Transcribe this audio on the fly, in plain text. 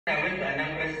I went to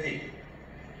Anambra State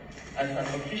as an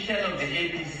official of the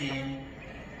APC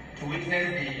to witness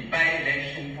the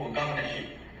by-election for governorship.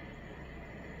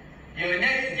 Your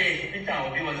next guest, Peter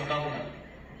Obi, was governor.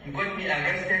 He got me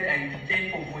arrested and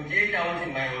detained for 48 hours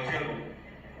in my hotel room.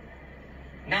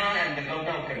 Now I'm the governor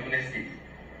of Kaduna State.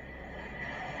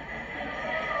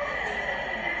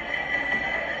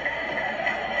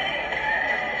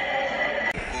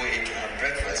 Going to have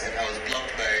breakfast, and I was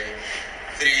blocked by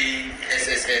 3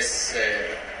 SSS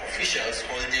officials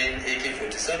holding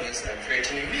AK-47s and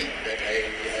threatening me that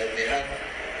they have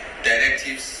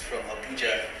directives from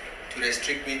Abuja to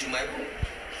restrict me to my home.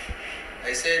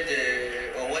 I said,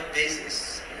 on what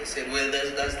basis? They said, well,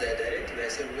 that's their directive. I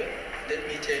said, well, let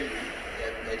me tell you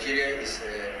that Nigeria is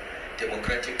a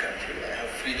democratic country. I have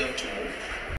freedom to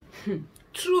move.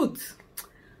 Truth.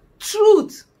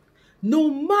 Truth.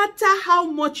 No matter how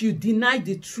much you deny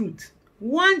the truth,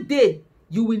 one day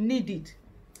you will need it.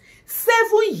 7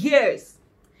 years.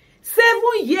 7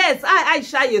 years,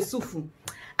 Aisha Yesufu,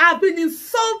 I've been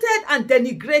insulted and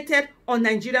denigrated on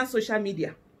Nigerian social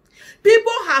media.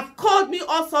 People have called me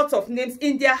all sorts of names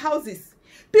in their houses.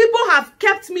 People have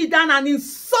kept me down and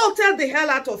insulted the hell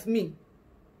out of me.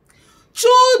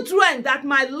 Children that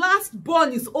my last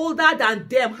born is older than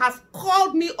them have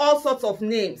called me all sorts of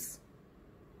names.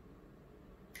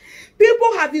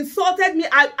 People have insulted me,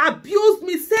 abused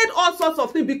me, said all sorts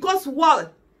of things because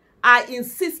what? I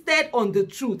insisted on the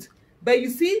truth. But you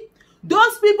see,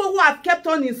 those people who have kept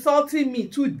on insulting me,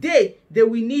 today, they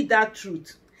will need that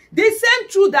truth. The same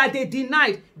truth that they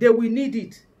denied, they will need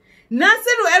it.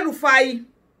 Elrufai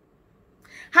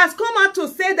has come out to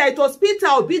say that it was Peter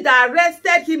Obi that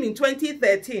arrested him in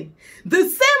 2013. The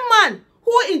same man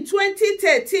who in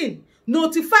 2013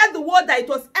 notified the world that it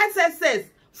was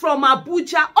SSS from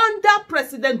Abuja under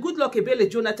President Goodluck Ebele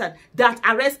Jonathan that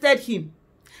arrested him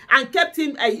and kept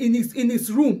him in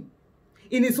his room,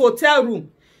 in his hotel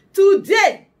room.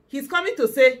 Today, he's coming to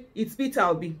say it's Peter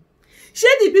Obi.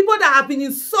 The people that have been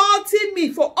insulting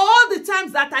me for all the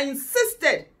times that I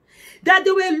insisted that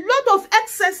there were a lot of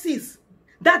excesses,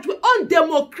 that were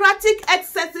undemocratic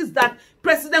excesses that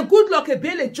President Goodluck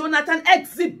Ebele Jonathan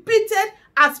exhibited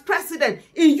as president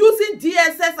in using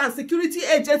DSS and security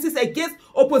agencies against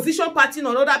opposition party and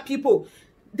other people.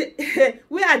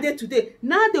 Where are they today?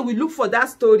 Now they will look for that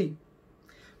story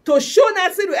to show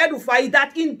Elrufai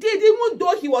that indeed, even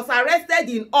though he was arrested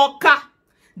in Oka,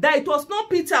 that it was not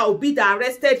Peter Obi that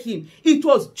arrested him. It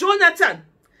was Jonathan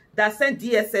that sent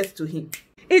DSS to him.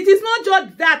 It is not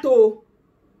just that, oh.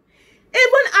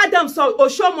 Even Adams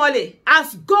Oshomole,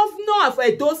 as governor of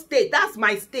Edo State, that's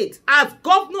my state, as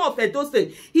governor of Edo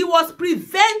State, he was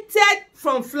prevented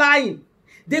from flying.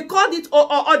 They called it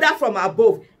order from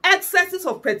above. Excesses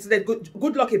of President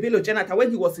Goodluck Ebele Jonathan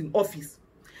when he was in office.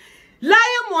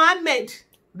 Laye Mohammed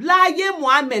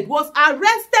was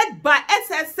arrested by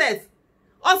SSS,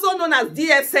 also known as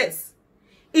DSS,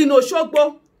 in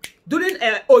Oshogbo during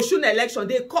Oshun election.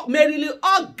 They called Marilyn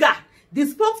Oga, the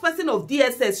spokesperson of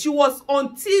DSS. She was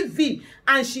on TV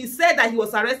and she said that he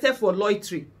was arrested for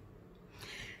loitering.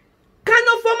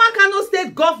 Former Kano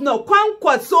State Governor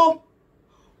Kwankwaso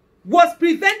was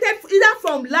prevented either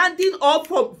from landing or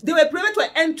from, they were prevented for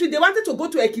entry. They wanted to go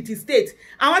to Ekiti State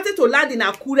and wanted to land in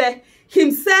Akure.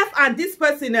 Himself and this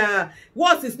person,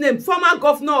 what's his name, former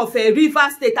governor of River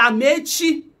State,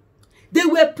 Amechi, they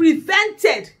were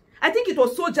prevented. I think it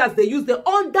was soldiers they used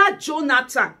under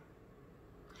Jonathan.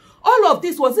 All of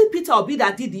this, was it Peter Obi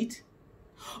that did it?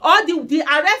 Or the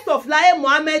arrest of Laye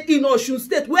Mohammed in Osun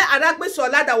State, where Aragbe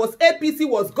Shola, that was APC,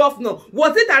 was governor,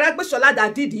 was it Aragbe Shola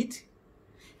that did it?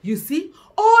 You see,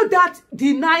 all that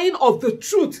denying of the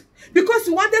truth because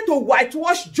you wanted to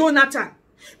whitewash Jonathan,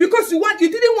 because you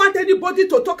didn't want anybody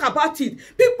to talk about it.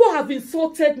 People have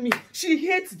insulted me. She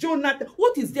hates Jonathan.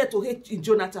 What is there to hate in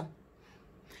Jonathan?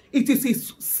 It is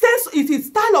his sense, it is his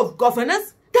style of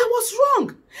governance that was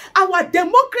wrong. Our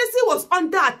democracy was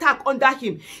under attack under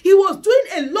him. He was doing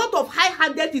a lot of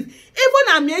high-handed things. Even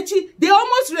Amechi, they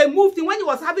almost removed him when he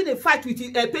was having a fight with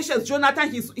his patient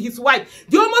Jonathan, his wife.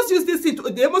 They almost used this thing,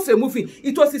 they almost removed him.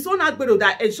 It was his own Agbero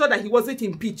that ensured that he wasn't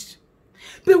impeached.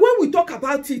 But when we talk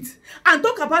about it and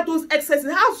talk about those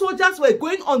excesses, how soldiers were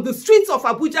going on the streets of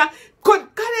Abuja,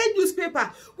 carrying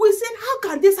newspaper, we said, how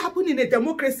can this happen in a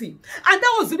democracy? And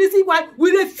that was the reason why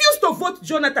we refused to vote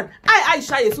Jonathan.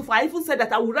 Aisha Yesufu, I even said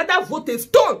that I would rather vote a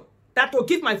stone than to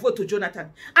give my vote to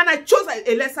Jonathan. And I chose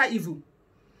a lesser evil.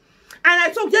 And I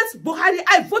thought, yes, Buhari,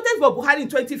 I voted for Buhari in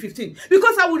 2015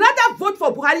 because I would rather vote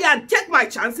for Buhari and take my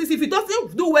chances. If he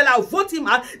doesn't do well, I'll vote him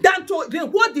out than to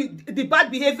reward the bad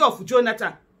behavior of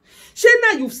Jonathan.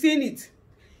 Shana, you've seen it.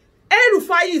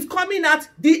 Elrufai is coming at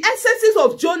the excesses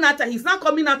of Jonathan. He's not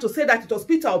coming out to say that it was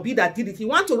Peter Obi that did it. He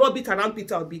wants to rub it around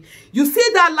Peter Obi. You see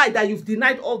that lie that you've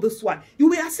denied all this while. You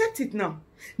will accept it now.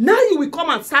 Now you will come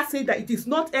and start saying that it is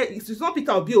not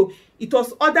Peter Obi. It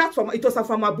was ordered from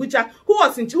Abuja. Who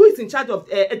is in charge of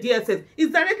DSS?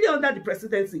 It's directly under the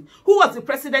presidency. Who was the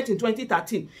president in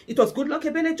 2013? It was Goodluck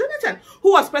Ebele Jonathan.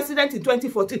 Who was president in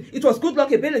 2014? It was Goodluck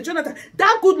Ebele Jonathan.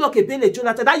 That Goodluck Ebele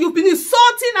Jonathan that you've been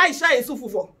insulting Aisha Yesufu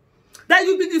for. That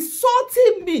you've been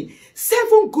insulting me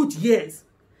 7 good years.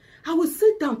 I will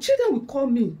sit down. Children will call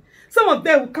me. Some of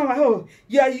them will come out, oh,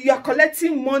 you are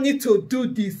collecting money to do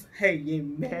this. Hey,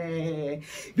 man.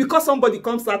 Because somebody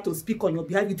comes out to speak on your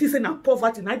behalf, it is in a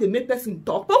poverty. Now they make person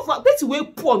talk. But way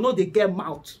poor, no, they get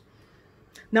mouth.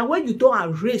 Now, when you don't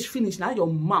arrange, finish, now your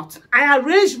mouth. I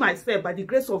arrange myself by the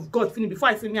grace of God, finish, before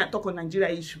I say me, I talk on Nigeria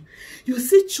issue. You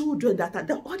see children that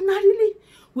ordinarily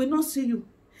will not see you.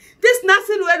 This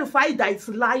Nasir Elrufai that is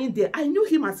lying there, I knew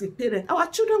him as a parent. Our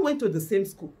children went to the same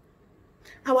school.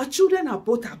 Our children are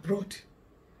both abroad.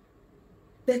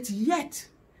 But yet,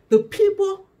 the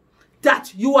people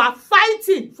that you are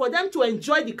fighting for them to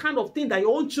enjoy the kind of thing that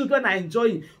your own children are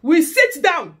enjoying will sit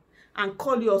down and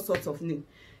call you all sorts of names.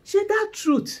 Share that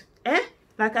truth.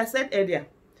 Like I said earlier,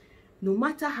 no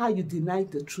matter how you deny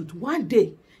the truth, one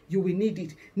day you will need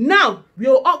it. Now,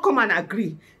 we'll all come and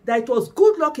agree that it was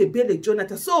Goodluck Ebele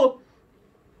Jonathan. So,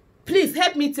 please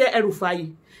help me tell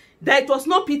Elrufai that it was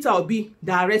not Peter Obi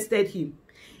that arrested him.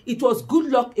 It was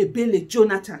Goodluck Ebele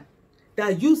Jonathan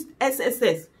that used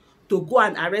SSS to go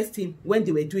and arrest him when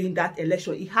they were doing that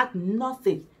election. It had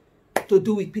nothing to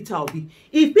do with Peter Obi.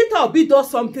 If Peter Obi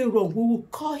does something wrong, we will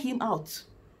call him out.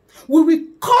 We will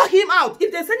call him out.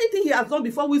 If there's anything he has done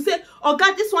before, we say, oh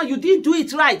God, this one, you didn't do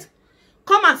it right.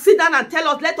 Come and sit down and tell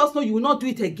us, let us know you will not do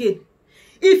it again.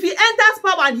 If he enters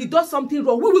power and he does something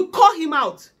wrong, we will call him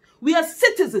out. We are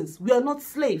citizens. We are not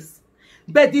slaves.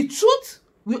 But the truth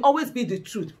will always be the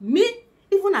truth. Me,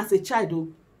 even as a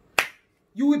child,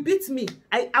 you will beat me.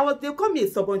 They'll call me a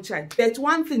stubborn child. But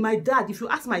one thing, my dad, if you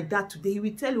ask my dad today, he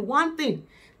will tell you one thing,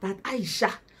 that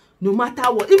Aisha, no matter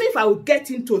what, even if I will get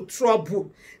into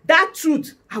trouble, that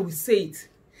truth, I will say it.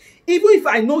 Even if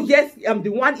I know, yes, I'm the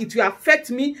one, it will affect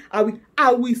me, I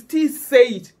will still say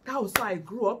it. That was how I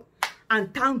grew up.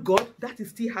 And thank God, that is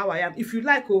still how I am. If you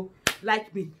like,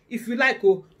 like me. If you like,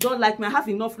 don't like me. I have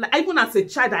enough. Even as a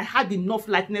child, I had enough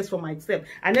likeness for myself.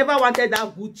 I never wanted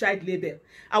that good child label.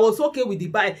 I was okay with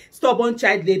the stubborn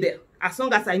child label, as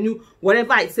long as I knew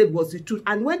whatever I said was the truth.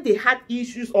 And when they had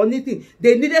issues or anything,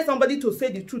 they needed somebody to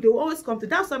say the truth. They will always come to.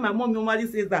 That's why my mom normally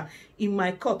says that in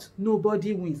my court,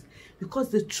 nobody wins, because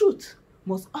the truth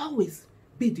must always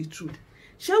be the truth.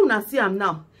 Shall we see am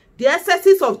now? The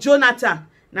excesses of Jonathan.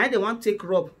 Now they want to take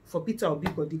Rob for Peter Obi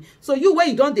body. So you, where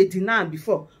you don't they deny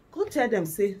before, go tell them,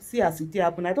 say, see as it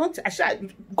happen. I shall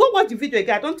go watch the video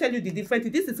again. I don't tell you the difference.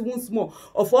 This is one small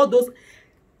of all those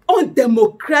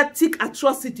undemocratic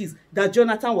atrocities that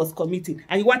Jonathan was committing.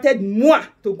 And he wanted more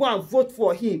to go and vote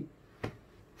for him.